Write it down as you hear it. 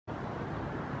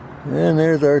And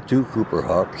there's our two Cooper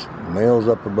hawks. Males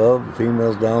up above, the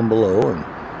females down below, and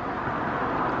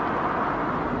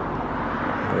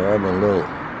they're having a little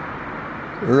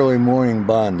early morning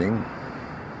bonding.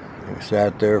 We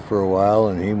sat there for a while,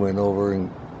 and he went over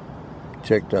and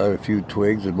checked out a few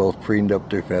twigs. They both preened up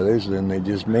their feathers, and then they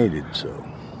just mated. So,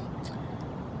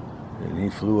 and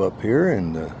he flew up here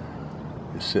and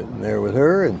is sitting there with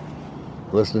her and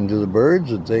listening to the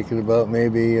birds and thinking about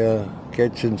maybe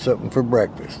catching something for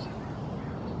breakfast.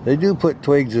 They do put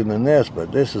twigs in the nest,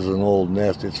 but this is an old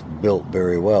nest. It's built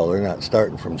very well. They're not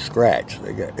starting from scratch.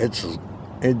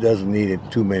 It doesn't need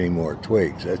too many more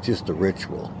twigs. That's just a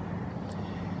ritual.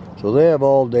 So they have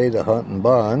all day to hunt and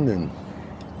bond and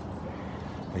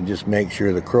just make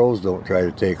sure the crows don't try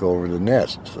to take over the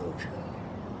nest. So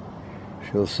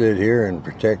she'll sit here and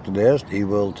protect the nest. He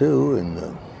will too,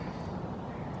 and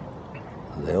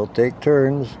they'll take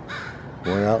turns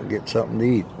going out and get something to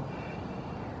eat.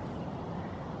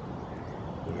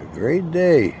 A great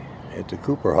day at the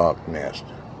Cooper hawk nest.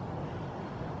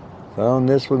 Found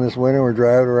this one this winter. We're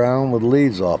driving around with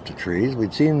leaves off the trees.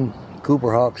 We'd seen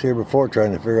Cooper hawks here before,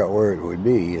 trying to figure out where it would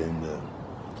be, and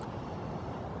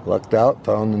lucked out,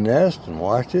 found the nest and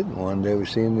watched it. And one day we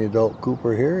seen the adult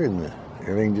Cooper here, and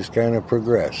everything just kind of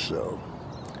progressed. So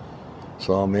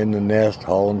saw them in the nest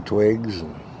hauling twigs,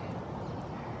 and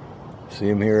see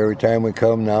them here every time we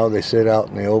come. Now they sit out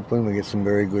in the open. We get some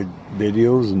very good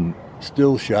videos and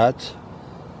still shots.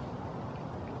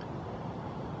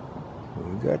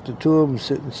 We got the two of them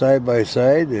sitting side by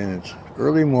side, and it's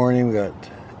early morning. We got,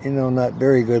 not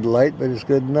very good light, but it's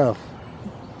good enough.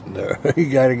 You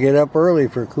got to get up early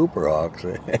for Cooper hawks.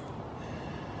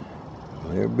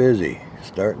 They're busy,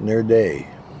 starting their day.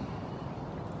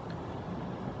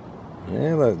 They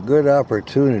have a good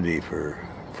opportunity for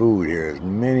food here. There's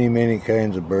many, many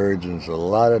kinds of birds, and there's a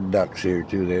lot of ducks here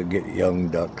too. They'll get young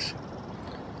ducks,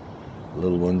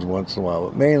 little ones once in a while,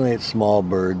 but mainly it's small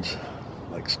birds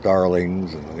like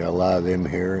starlings, and we got a lot of them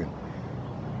here. And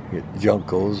get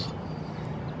juncos.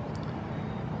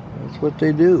 That's what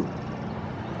they do.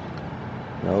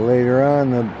 Now later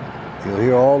on, you'll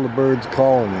hear all the birds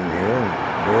calling in here.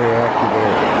 Very active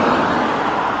area.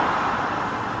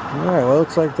 All right, well,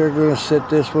 looks like they're going to sit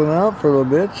this one out for a little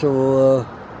bit, so we'll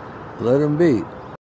let them be.